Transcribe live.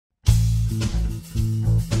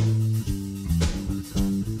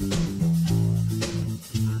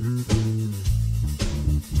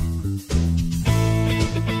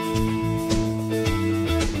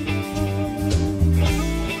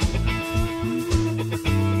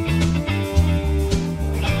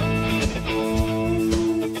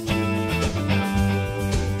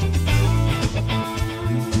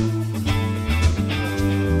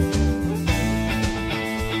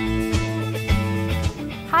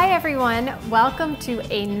Welcome to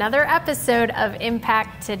another episode of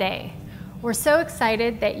Impact Today. We're so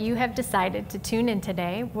excited that you have decided to tune in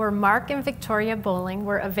today. We're Mark and Victoria Bowling.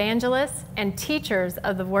 We're evangelists and teachers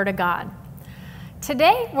of the Word of God.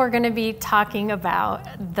 Today we're going to be talking about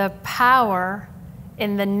the power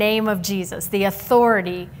in the name of Jesus, the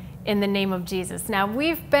authority in the name of Jesus. Now,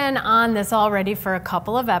 we've been on this already for a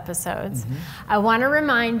couple of episodes. I want to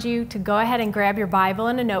remind you to go ahead and grab your Bible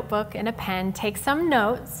and a notebook and a pen, take some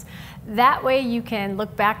notes. That way you can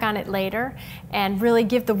look back on it later and really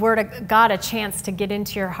give the Word of God a chance to get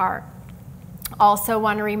into your heart. Also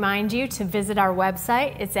want to remind you to visit our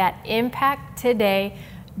website. It's at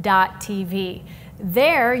impacttoday.tv.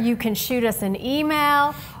 There you can shoot us an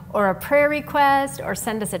email or a prayer request or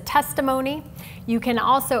send us a testimony. You can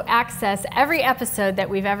also access every episode that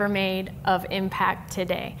we've ever made of Impact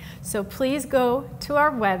Today. So please go to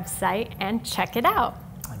our website and check it out.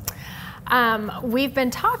 We've been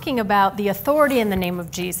talking about the authority in the name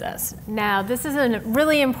of Jesus. Now, this is a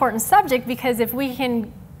really important subject because if we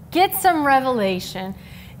can get some revelation,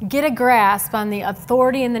 get a grasp on the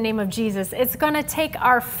authority in the name of Jesus, it's going to take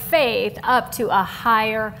our faith up to a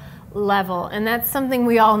higher level. And that's something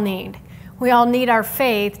we all need. We all need our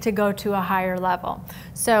faith to go to a higher level.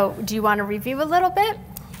 So, do you want to review a little bit?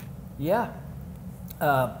 Yeah.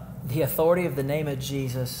 The authority of the name of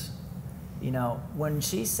Jesus. You know, when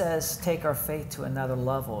she says take our faith to another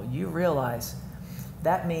level, you realize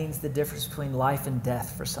that means the difference between life and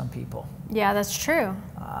death for some people. Yeah, that's true.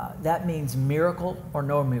 That means miracle or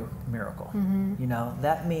no miracle. You know,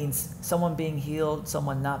 that means someone being healed,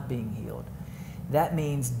 someone not being healed. That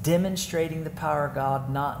means demonstrating the power of God,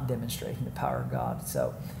 not demonstrating the power of God.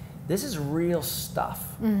 So this is real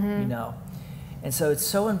stuff, you know. And so it's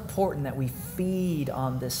so important that we feed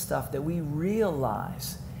on this stuff, that we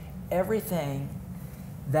realize everything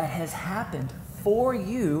that has happened for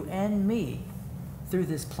you and me through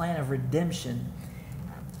this plan of redemption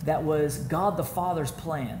that was God the Father's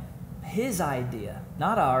plan, His idea,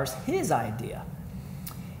 not ours, His idea.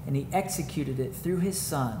 And He executed it through His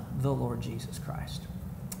Son, the Lord Jesus Christ.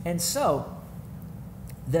 And so,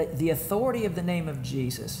 the authority of the name of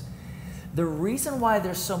Jesus, the reason why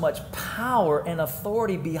there's so much power and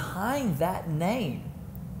authority behind that name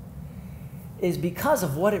is because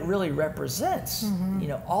of what it really represents. You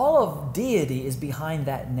know, all of deity is behind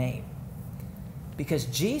that name. Because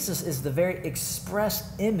Jesus is the very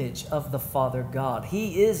express image of the Father God.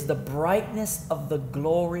 He is the brightness of the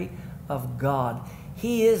glory of God.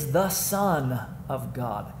 He is the Son of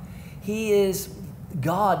God. He is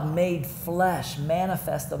God made flesh,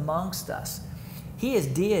 manifest amongst us. He is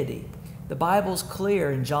deity. The Bible's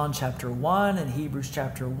clear in John chapter 1 and Hebrews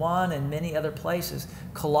chapter 1 and many other places,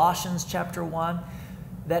 Colossians chapter 1,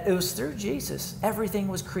 that it was through Jesus everything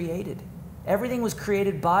was created. Everything was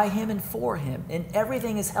created by Him and for Him, and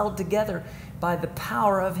everything is held together by the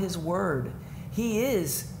power of His Word. He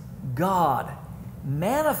is God,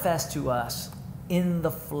 manifest to us in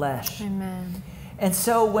the flesh. Amen. And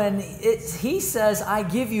so when He says, I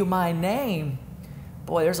give you my name,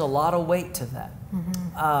 boy, there's a lot of weight to that.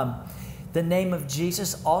 The name of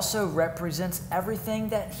Jesus also represents everything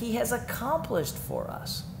that He has accomplished for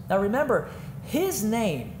us. Now remember, His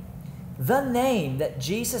name, the name that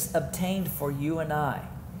Jesus obtained for you and I,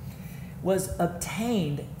 was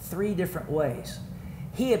obtained three different ways.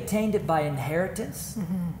 He obtained it by inheritance.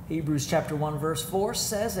 Hebrews chapter 1 verse 4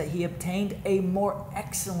 says that He obtained a more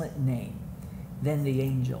excellent name than the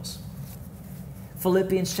angels.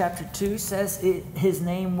 Philippians chapter 2 says His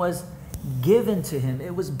name was given to Him.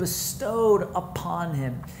 It was bestowed upon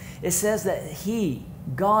Him. It says that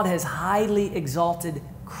God has highly exalted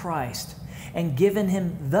Christ and given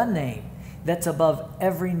Him the name that's above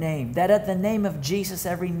every name, that at the name of Jesus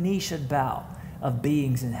every knee should bow, of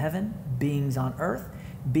beings in heaven, beings on earth,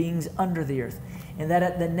 beings under the earth, and that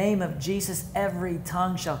at the name of Jesus every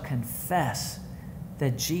tongue shall confess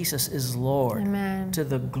that Jesus is Lord. Amen. To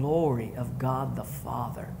the glory of God the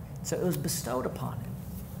Father. So it was bestowed upon Him.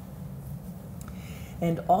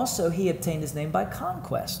 And also He obtained His name by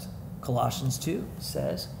conquest. Colossians 2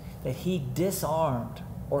 says that He disarmed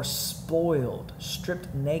or spoiled,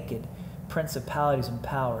 stripped naked principalities and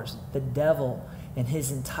powers, the devil and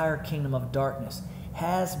his entire kingdom of darkness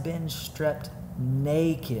has been stripped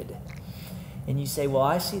naked. And you say, well,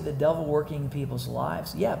 I see the devil working in people's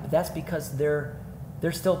lives. Yeah, but that's because they're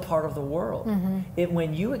still part of the world.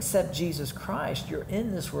 When you accept Jesus Christ, you're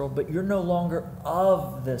in this world, but you're no longer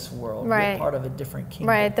of this world. Right. You're part of a different kingdom.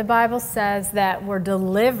 Right. The Bible says that we're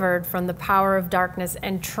delivered from the power of darkness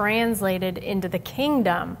and translated into the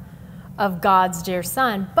kingdom of God's dear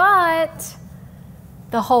Son. But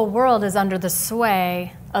the whole world is under the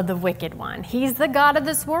sway of the wicked one. He's the God of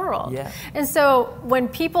this world. Yeah. And so when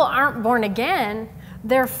people aren't born again,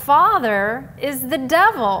 their father is the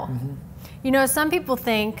devil. You know, some people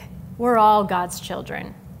think we're all God's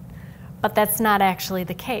children, but that's not actually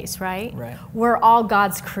the case, right? Right. We're all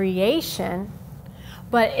God's creation,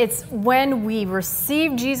 but it's when we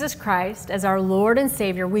receive Jesus Christ as our Lord and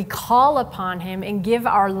Savior, we call upon him and give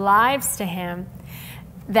our lives to him,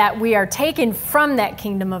 that we are taken from that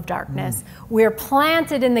kingdom of darkness. We're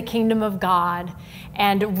planted in the kingdom of God,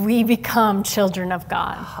 and we become children of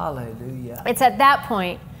God. Hallelujah. It's at that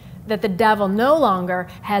point that the devil no longer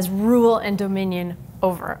has rule and dominion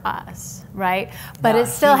over us, right? But Now, it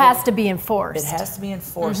still has to be enforced. It has to be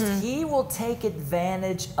enforced. He will take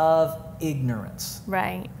advantage of ignorance.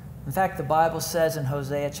 Right. In fact, the Bible says in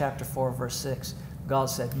Hosea chapter 4, verse 6, God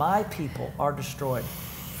said, my people are destroyed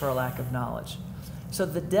for a lack of knowledge. So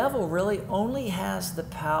the devil really only has the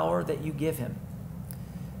power that you give him,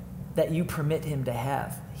 that you permit him to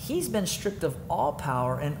have. He's been stripped of all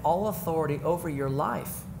power and all authority over your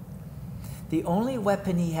life. The only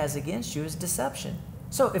weapon he has against you is deception.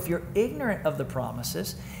 So if you're ignorant of the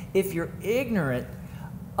promises, if you're ignorant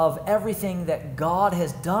of everything that God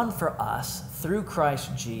has done for us through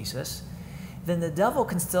Christ Jesus, then the devil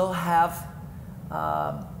can still have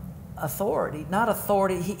authority. Not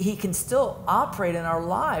authority, he can still operate in our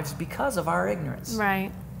lives because of our ignorance.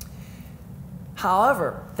 Right.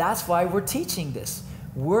 However, that's why we're teaching this.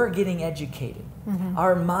 We're getting educated.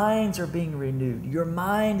 Our minds are being renewed. Your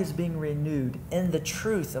mind is being renewed in the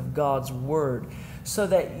truth of God's word so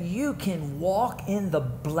that you can walk in the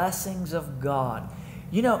blessings of God.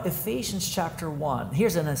 You know, Ephesians chapter 1,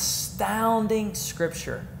 here's an astounding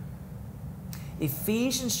scripture.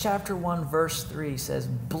 Ephesians chapter 1 verse 3 says,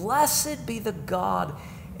 blessed be the God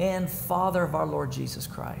and Father of our Lord Jesus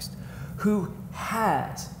Christ, who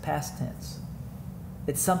has, past tense,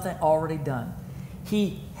 it's something already done.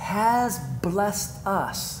 He has blessed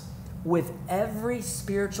us with every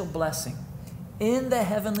spiritual blessing in the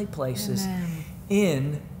heavenly places. Amen.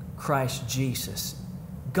 In Christ Jesus.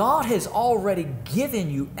 God has already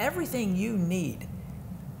given you everything you need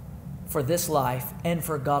for this life and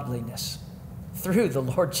for godliness through the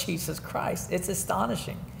Lord Jesus Christ. It's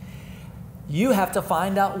astonishing. You have to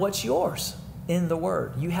find out what's yours in the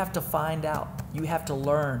Word. You have to find out. You have to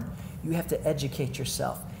learn. You have to educate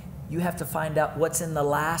yourself. You have to find out what's in the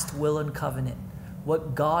last will and covenant,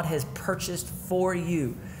 what God has purchased for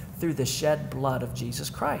you through the shed blood of Jesus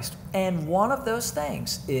Christ. And one of those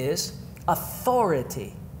things is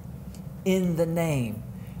authority in the name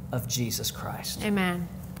of Jesus Christ. Amen.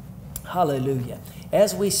 Hallelujah.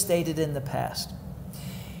 As we stated in the past,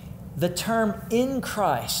 the term in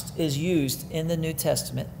Christ is used in the New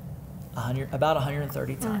Testament about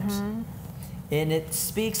 130 times. And it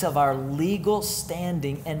speaks of our legal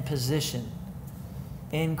standing and position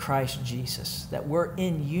in Christ Jesus, that we're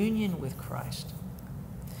in union with Christ.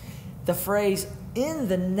 The phrase in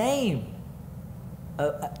the name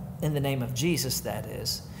of Jesus, that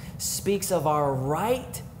is, speaks of our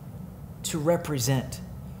right to represent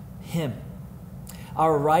Him,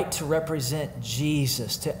 our right to represent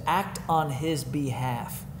Jesus, to act on His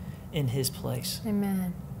behalf in His place.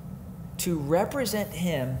 Amen. To represent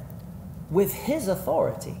Him with His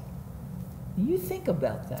authority. You think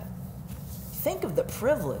about that. Think of the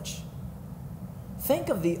privilege. Think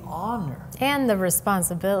of the honor. And the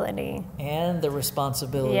responsibility. And the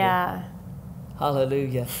responsibility. Yeah.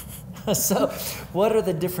 Hallelujah. So, what are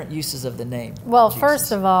the different uses of the name? Well, Jesus?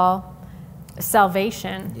 first of all,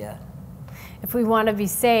 salvation. Yeah. If we want to be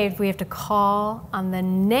saved, we have to call on the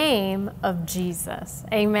name of Jesus.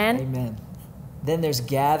 Amen? Amen. Then there's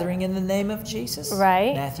gathering in the name of Jesus.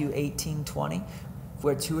 Right. Matthew 18:20.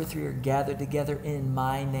 Where 2 or 3 are gathered together in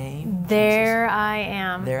my name. There Jesus. I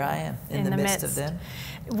am. There I am. In the midst of them.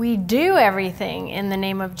 We do everything in the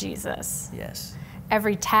name of Jesus. Yes.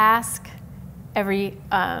 Every task, every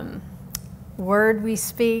word we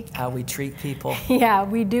speak. How we treat people. Yeah,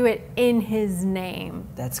 we do it in His name.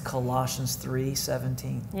 That's Colossians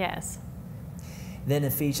 3:17. Yes. Then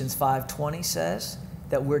Ephesians 5:20 says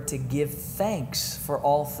that we're to give thanks for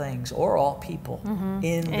all things or all people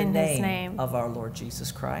in the name of our Lord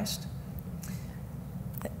Jesus Christ.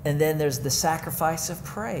 And then there's the sacrifice of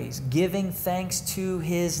praise, giving thanks to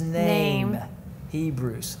his name.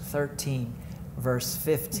 Hebrews 13, verse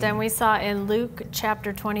 15. Then we saw in Luke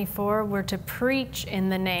chapter 24, we're to preach in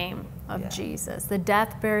the name of Jesus, the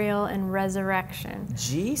death, burial, and resurrection.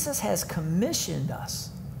 Jesus has commissioned us.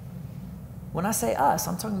 When I say us,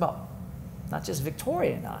 I'm talking about not just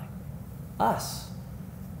Victoria and I, us.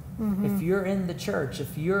 Mm-hmm. If you're in the church,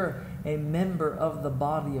 if you're a member of the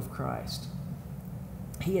body of Christ,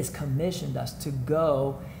 he has commissioned us to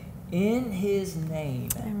go in his name.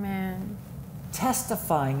 Amen.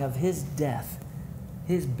 Testifying of his death,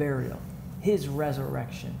 his burial, his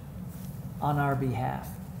resurrection on our behalf.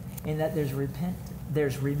 And that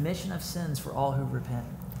there's remission of sins for all who repent.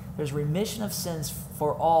 There's remission of sins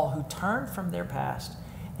for all who turn from their past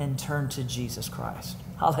and turn to Jesus Christ.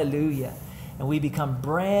 Hallelujah. And we become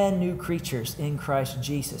brand new creatures in Christ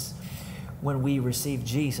Jesus when we receive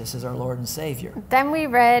Jesus as our Lord and Savior. Then we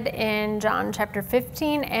read in John chapter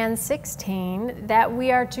 15 and 16 that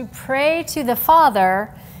we are to pray to the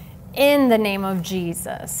Father in the name of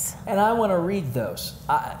Jesus. And I want to read those.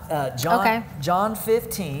 John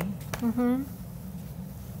 15,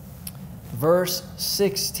 verse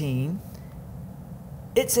 16.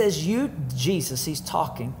 It says, Jesus, he's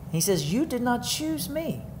talking. He says, you did not choose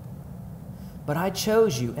me, but I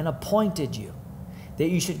chose you and appointed you, that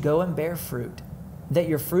you should go and bear fruit, that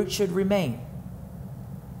your fruit should remain,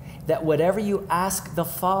 that whatever you ask the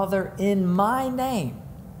Father in my name,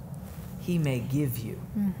 he may give you.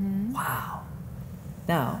 Mm-hmm. Wow.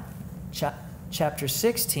 Now, chapter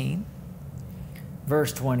 16,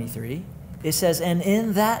 verse 23, it says, and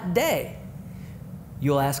in that day,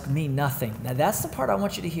 you'll ask me nothing. Now, that's the part I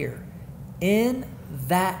want you to hear. In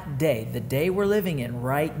that day, the day we're living in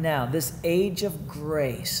right now, this age of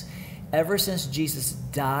grace, ever since Jesus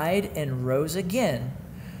died and rose again,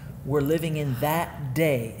 we're living in that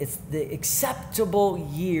day. It's the acceptable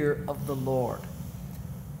year of the Lord.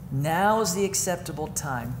 Now is the acceptable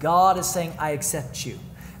time. God is saying, I accept you.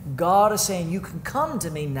 God is saying, you can come to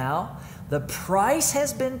me now. The price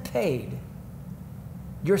has been paid.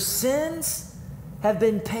 Your sins have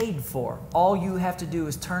been paid for. All you have to do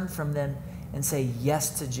is turn from them and say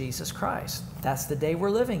yes to Jesus Christ. That's the day we're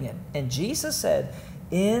living in. And Jesus said,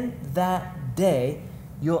 in that day,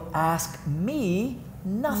 you'll ask me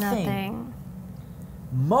nothing.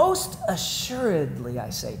 Most assuredly, I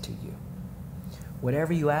say to you,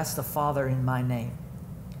 whatever you ask the Father in my name,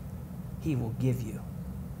 he will give you.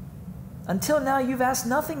 Until now, you've asked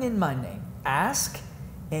nothing in my name. Ask,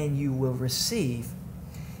 and you will receive,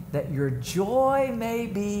 that your joy may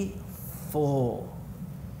be full.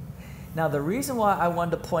 Now, the reason why I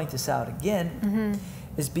wanted to point this out again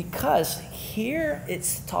is because here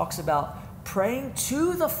it talks about praying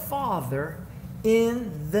to the Father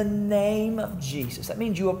in the name of Jesus. That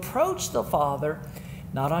means you approach the Father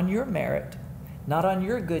not on your merit, not on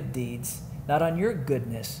your good deeds, not on your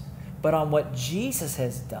goodness, but on what Jesus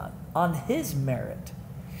has done, on his merit,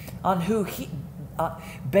 on who he,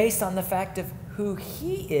 based on the fact of who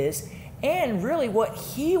he is and really what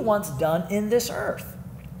he wants done in this earth.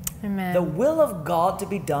 Amen. The will of God to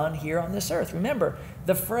be done here on this earth. Remember,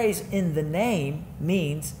 the phrase in the name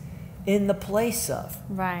means in the place of.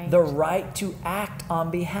 Right. The right to act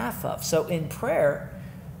on behalf of. So in prayer,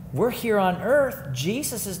 we're here on earth.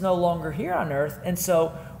 Jesus is no longer here on earth. And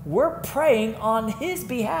so we're praying on his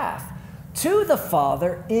behalf to the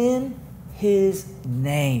Father in his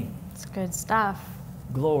name. It's good stuff.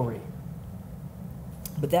 Glory.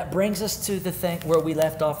 But that brings us to the thing where we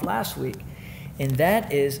left off last week. And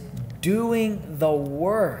that is doing the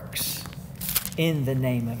works in the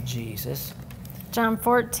name of Jesus. John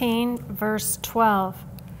 14, verse 12.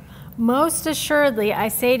 Most assuredly, I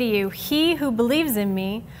say to you, he who believes in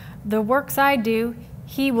me, the works I do,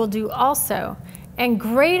 he will do also. And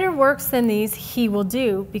greater works than these he will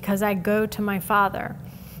do, because I go to my Father.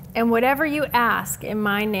 And whatever you ask in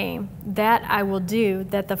my name, that I will do,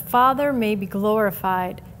 that the Father may be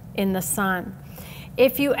glorified in the Son.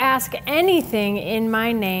 If you ask anything in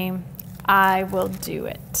my name, I will do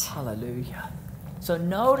it. Hallelujah. So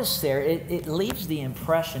notice there, it leaves the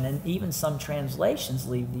impression, and even some translations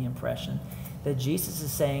leave the impression, that Jesus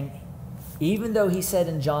is saying, even though he said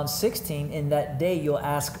in John 16, in that day you'll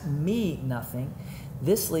ask me nothing,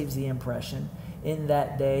 this leaves the impression, in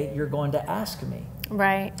that day you're going to ask me.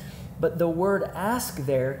 Right. But the word ask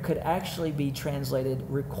there could actually be translated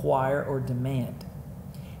require or demand.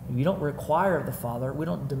 We don't require of the Father, we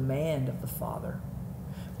don't demand of the Father.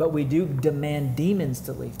 But we do demand demons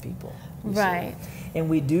to leave people. Right. And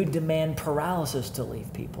we do demand paralysis to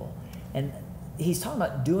leave people. And he's talking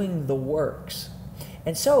about doing the works.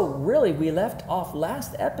 And so really we left off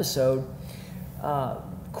last episode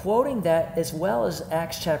quoting that as well as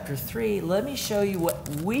Acts chapter 3. Let me show you what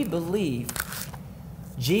we believe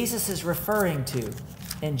Jesus is referring to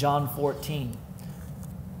in John 14,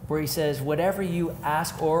 where he says, whatever you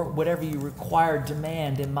ask or whatever you require,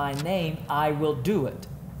 demand in my name, I will do it.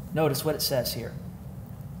 Notice what it says here.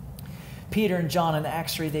 Peter and John in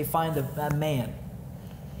Acts 3, they find a man.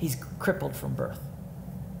 He's crippled from birth.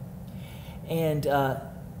 And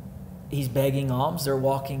he's begging alms. They're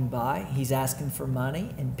walking by. He's asking for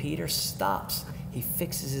money. And Peter stops. He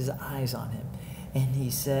fixes his eyes on him. And he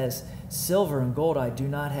says, silver and gold I do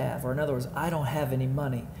not have. Or in other words, I don't have any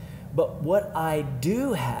money. But what I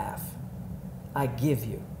do have, I give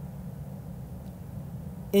you.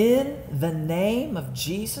 In the name of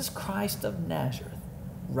Jesus Christ of Nazareth,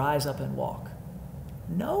 rise up and walk.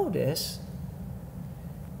 Notice,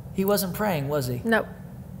 he wasn't praying, was he? No.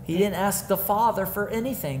 He didn't ask the Father for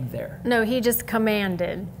anything there. No, he just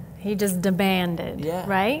commanded. He just demanded,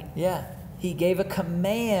 right? Yeah. He gave a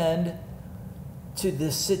command to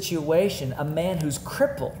this situation, a man who's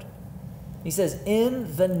crippled. He says,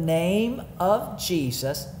 in the name of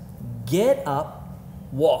Jesus, get up,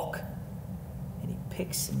 walk. And he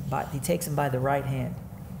takes him by the right hand.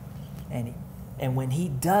 And when he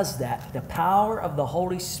does that, the power of the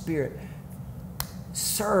Holy Spirit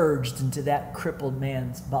surged into that crippled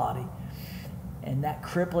man's body. And that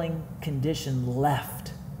crippling condition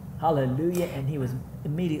left. Hallelujah. And he was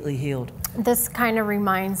immediately healed. This kind of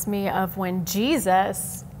reminds me of when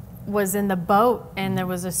Jesus was in the boat and there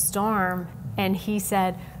was a storm and he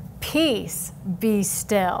said, peace, be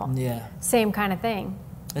still. Yeah. Same kind of thing.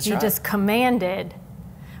 That's he right. just commanded.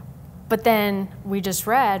 But then we just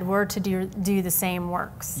read, we're to do the same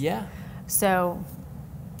works. Yeah. So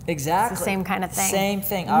exactly. it's the same kind of thing. Same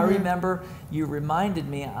thing. I remember you reminded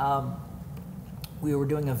me, we were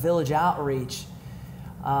doing a village outreach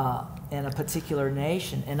in a particular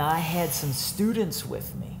nation, and I had some students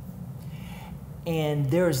with me. And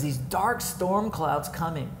there was these dark storm clouds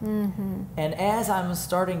coming. And as I'm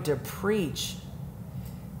starting to preach,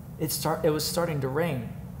 it was starting to rain.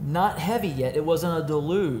 Not heavy yet. It wasn't a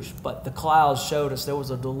deluge, but the clouds showed us there was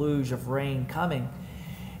a deluge of rain coming.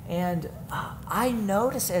 And I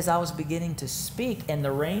noticed as I was beginning to speak, and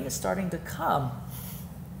the rain is starting to come,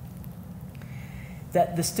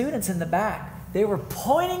 that the students in the back, they were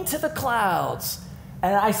pointing to the clouds.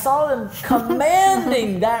 And I saw them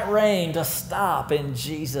commanding that rain to stop in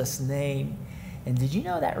Jesus' name. And did you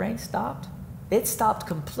know that rain stopped? It stopped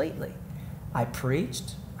completely. I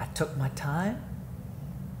preached. I took my time.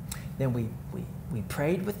 Then we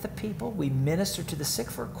prayed with the people. We ministered to the sick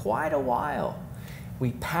for quite a while.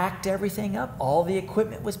 We packed everything up. All the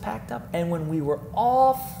equipment was packed up. And when we were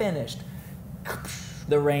all finished,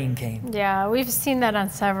 the rain came. Yeah, we've seen that on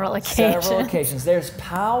several occasions. Several occasions. There's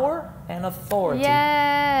power and authority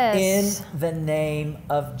in the name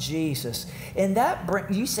of Jesus. And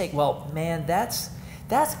that you say, well, man, that's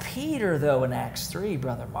Peter, though, in Acts 3,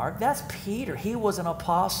 Brother Mark. That's Peter. He was an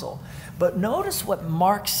apostle. But notice what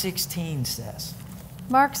Mark 16 says.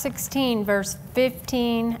 Mark 16, verse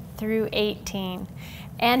 15 through 18.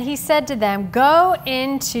 And he said to them, go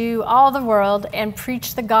into all the world and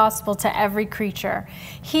preach the gospel to every creature.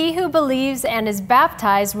 He who believes and is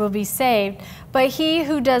baptized will be saved, but he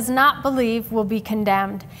who does not believe will be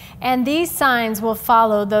condemned. And these signs will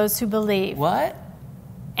follow those who believe. What?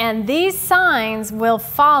 And these signs will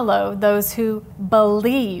follow those who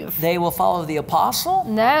believe. They will follow the apostle?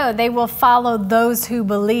 No, they will follow those who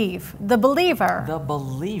believe. The believer. The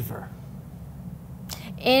believer.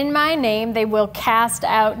 In my name they will cast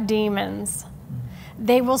out demons.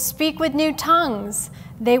 They will speak with new tongues.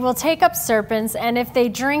 They will take up serpents, and if they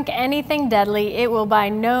drink anything deadly, it will by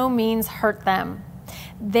no means hurt them.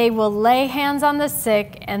 They will lay hands on the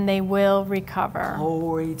sick, and they will recover.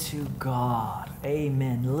 Glory to God.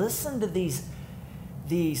 Amen. Listen to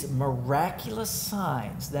these miraculous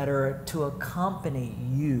signs that are to accompany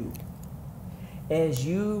you as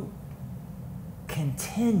you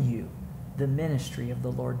continue the ministry of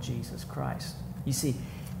the Lord Jesus Christ. You see,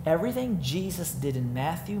 everything Jesus did in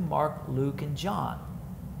Matthew, Mark, Luke, and John,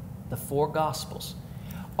 the four Gospels,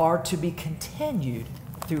 are to be continued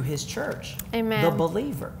through his church. Amen. The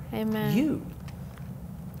believer. Amen. You.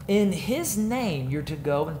 In his name, you're to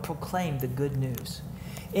go and proclaim the good news.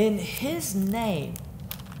 In his name,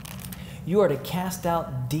 you are to cast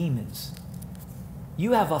out demons.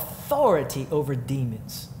 You have authority over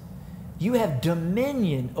demons. You have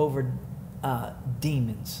dominion over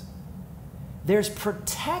demons. There's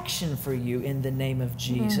protection for you in the name of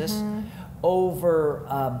Jesus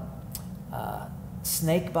over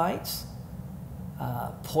snake bites,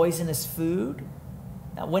 poisonous food.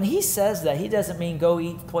 Now, when he says that, he doesn't mean go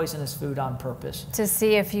eat poisonous food on purpose. To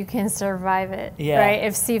see if you can survive it, Yeah.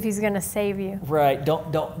 right? See if he's going to save you. Right.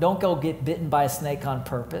 Don't go get bitten by a snake on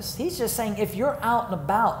purpose. He's just saying if you're out and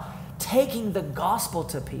about taking the gospel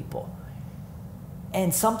to people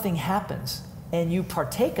and something happens and you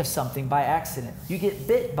partake of something by accident, you get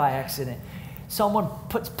bit by accident, someone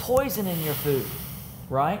puts poison in your food,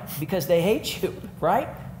 right? Because they hate you, right?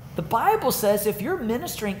 The Bible says if you're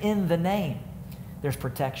ministering in the name, there's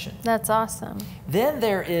protection. That's awesome. Then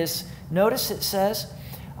there is, notice it says,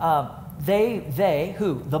 they,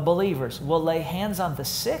 who? The believers, will lay hands on the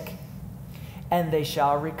sick and they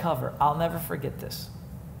shall recover. I'll never forget this.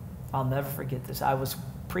 I'll never forget this. I was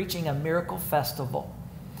preaching a miracle festival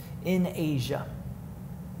in Asia.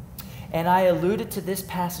 And I alluded to this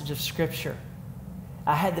passage of Scripture.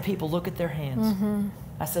 I had the people look at their hands. Mm-hmm.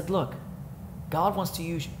 I said, look, God wants to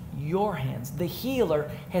use your hands. The healer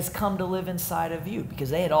has come to live inside of you, because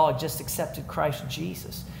they had all just accepted Christ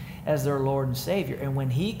Jesus as their Lord and Savior. And when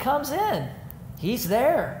he comes in, he's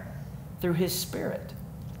there through his Spirit.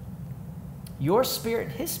 Your spirit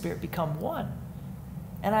and his spirit become one.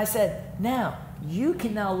 And I said, now, you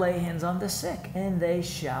can now lay hands on the sick, and they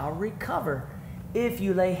shall recover if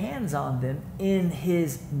you lay hands on them in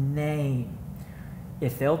his name.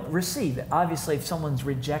 If they'll receive it. Obviously, if someone's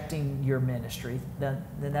rejecting your ministry, then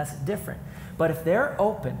that's different. But if they're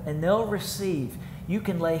open and they'll receive, you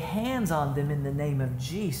can lay hands on them in the name of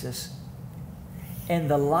Jesus. And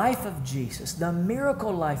the life of Jesus, the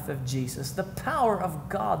miracle life of Jesus, the power of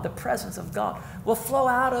God, the presence of God will flow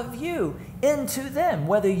out of you into them,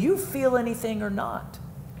 whether you feel anything or not,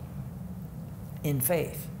 in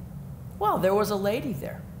faith. Well, there was a lady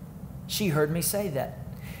there. She heard me say that.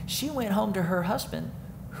 She went home to her husband,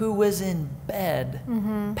 who was in bed,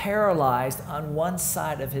 paralyzed on one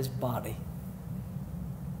side of his body.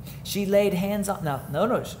 She laid hands on, now,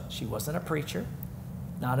 no, she wasn't a preacher,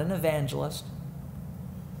 not an evangelist.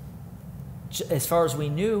 As far as we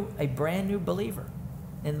knew, a brand new believer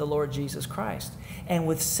in the Lord Jesus Christ. And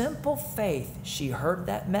with simple faith, she heard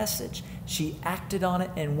that message. She acted on it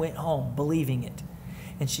and went home believing it.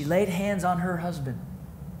 And she laid hands on her husband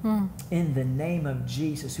in the name of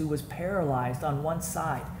Jesus, who was paralyzed on one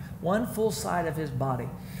side, one full side of his body.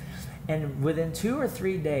 And within 2 or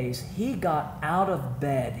 3 days, he got out of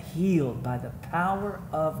bed healed by the power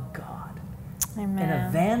of God. Amen. An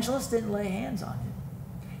evangelist didn't lay hands on him.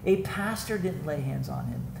 A pastor didn't lay hands on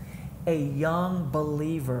him. A young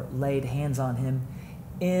believer laid hands on him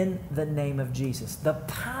in the name of Jesus. The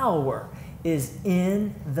power is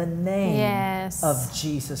in the name of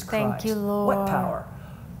Jesus Christ. Thank you, Lord. What power?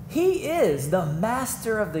 He is the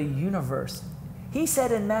master of the universe. He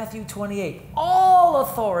said in Matthew 28, all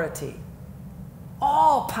authority,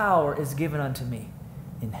 all power is given unto me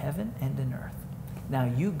in heaven and in earth. Now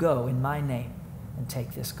you go in my name and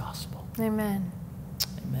take this gospel. Amen.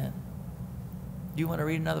 Amen. Do you want to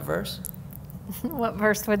read another verse? What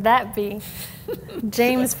verse would that be?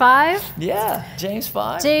 James 5? Yeah, James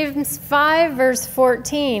 5. James 5, verse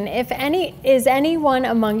 14. Is anyone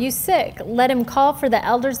among you sick? Let him call for the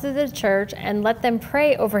elders of the church and let them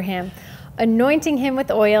pray over him, anointing him with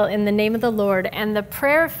oil in the name of the Lord. And the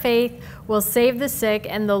prayer of faith will save the sick,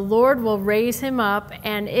 and the Lord will raise him up.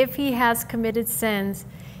 And if he has committed sins,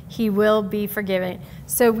 he will be forgiven.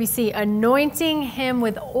 So we see anointing him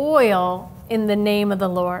with oil in the name of the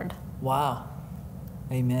Lord. Wow.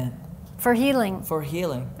 Amen. For healing. For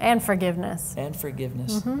healing. And forgiveness. And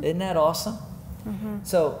forgiveness. Isn't that awesome?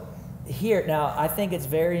 So here, now, I think it's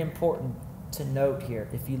very important to note here,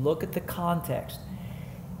 if you look at the context,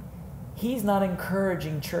 he's not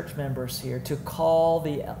encouraging church members here to call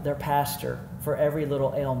their pastor for every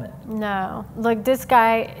little ailment. No. Look, this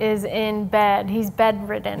guy is in bed. He's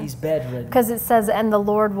bedridden. He's bedridden. Because it says, and the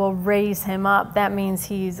Lord will raise him up. That means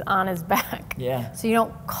he's on his back. Yeah. So you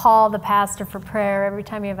don't call the pastor for prayer every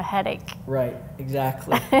time you have a headache. Right,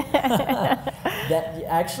 exactly. That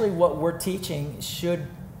actually what we're teaching should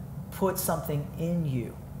put something in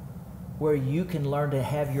you where you can learn to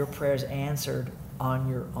have your prayers answered on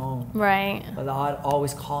your own. Right. Without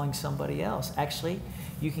always calling somebody else. Actually,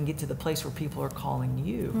 you can get to the place where people are calling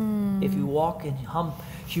you if you walk in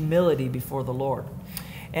humility before the Lord.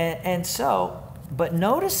 And so, but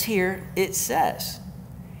notice here it says,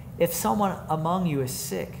 if someone among you is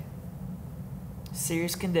sick,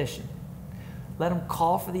 serious condition, let him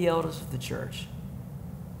call for the elders of the church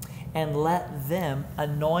and let them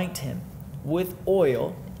anoint him with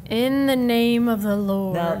oil. In the name of the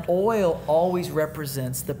Lord. Now, oil always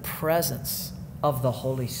represents the presence of the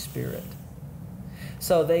Holy Spirit.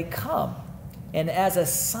 So they come And as a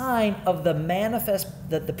sign of the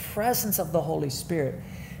the presence of the Holy Spirit,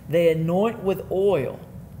 they anoint with oil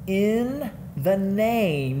in the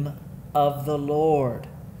name of the Lord.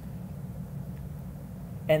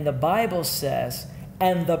 And the Bible says,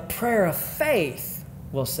 and the prayer of faith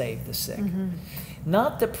will save the sick.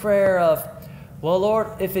 Not the prayer of, well,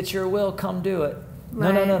 Lord, if it's your will, come do it.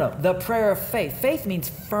 Right. No. The prayer of faith. Faith means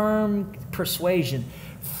firm persuasion,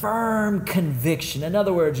 firm conviction. In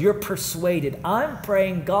other words, you're persuaded. I'm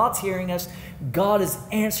praying, God's hearing us. God is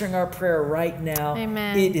answering our prayer right now.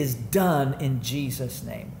 Amen. It is done in Jesus'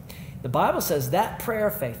 name. The Bible says that prayer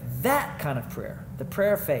of faith, that kind of prayer, the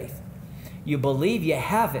prayer of faith, you believe you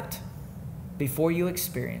have it before you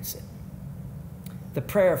experience it. The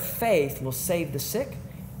prayer of faith will save the sick,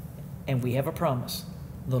 and we have a promise.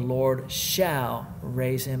 The Lord shall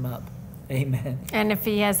raise him up. Amen. And if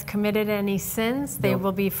he has committed any sins, they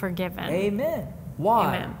will be forgiven. Amen.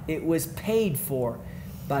 Why? Amen. It was paid for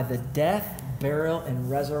by the death, burial, and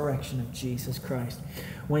resurrection of Jesus Christ.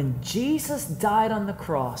 When Jesus died on the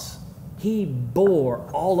cross, he bore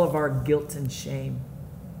all of our guilt and shame.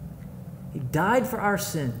 He died for our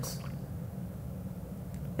sins.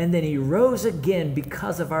 And then he rose again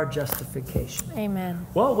because of our justification. Amen.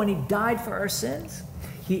 Well, when he died for our sins,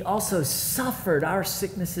 he also suffered our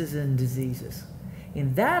sicknesses and diseases.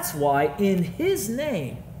 And that's why in his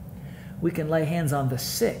name we can lay hands on the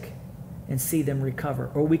sick and see them recover.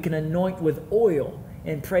 Or we can anoint with oil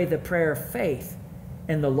and pray the prayer of faith,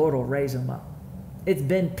 and the Lord will raise them up. It's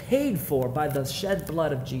been paid for by the shed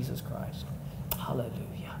blood of Jesus Christ.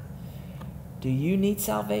 Hallelujah. Do you need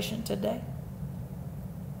salvation today?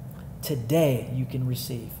 Today you can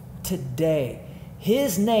receive. Today.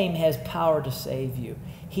 His name has power to save you.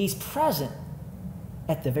 He's present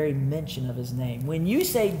at the very mention of his name. When you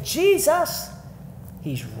say Jesus,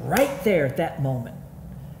 he's right there at that moment,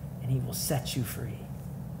 and he will set you free.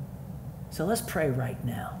 So let's pray right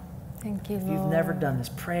now. Thank you, Lord. If you've never done this,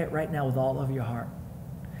 pray it right now with all of your heart.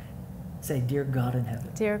 Say, Dear God in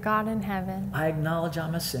heaven. Dear God in heaven. I acknowledge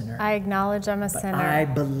I'm a sinner. I acknowledge I'm a sinner. I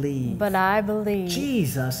believe. But I believe.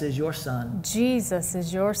 Jesus is your son. Jesus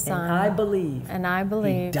is your son. And I believe. And I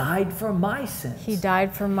believe. He died for my sins. He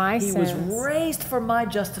died for my sins. He was raised for my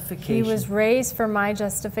justification. He was raised for my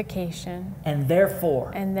justification. And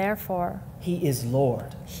therefore. He is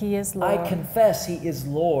Lord. He is Lord. I confess he is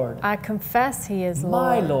Lord. I confess he is Lord.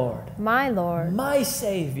 My Lord. My Lord. My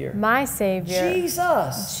Savior. My Savior.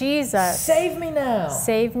 Jesus. Jesus. Save me now.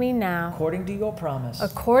 Save me now. According to your promise.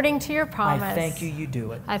 According to your promise. I thank you, you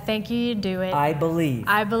do it. I thank you, you do it. I believe.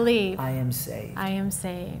 I believe. I am saved. I am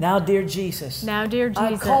saved. Now, dear Jesus. Now, dear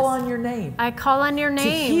Jesus. I call on your name. I call on your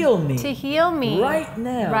name. To heal me. To heal me. Right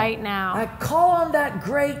now. Right now. I call on that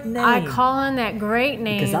great name. I call on that great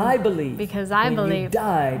name. Because I believe. Because I believe.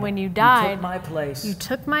 When you you died, took my place. You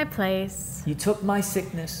took my place. You took my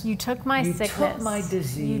sickness. You took my sickness. You took my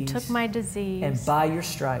disease. You took my disease. And by your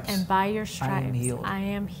stripes. I am healed. I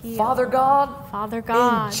am healed. Father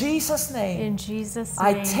God. In Jesus' name. In Jesus'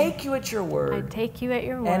 name. I take you at your word. I take you at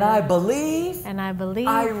your word. And I believe.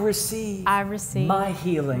 I receive. My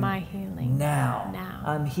healing. Now.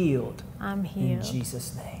 I'm healed. In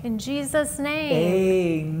Jesus' name. In Jesus' name.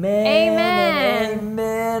 Amen. Amen.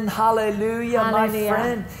 Amen. Hallelujah. My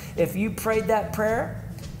friend, if you prayed that prayer,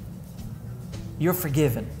 you're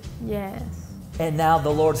forgiven. Yes. And now the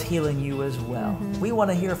Lord's healing you as well. We want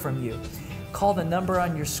to hear from you. Call the number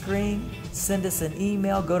on your screen. Send us an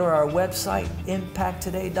email. Go to our website,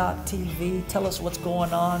 impacttoday.tv. Tell us what's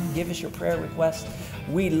going on. Give us your prayer requests.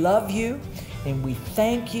 We love you, and we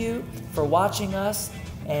thank you for watching us.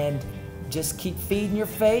 And just keep feeding your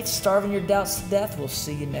faith, starving your doubts to death. We'll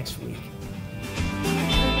see you next week.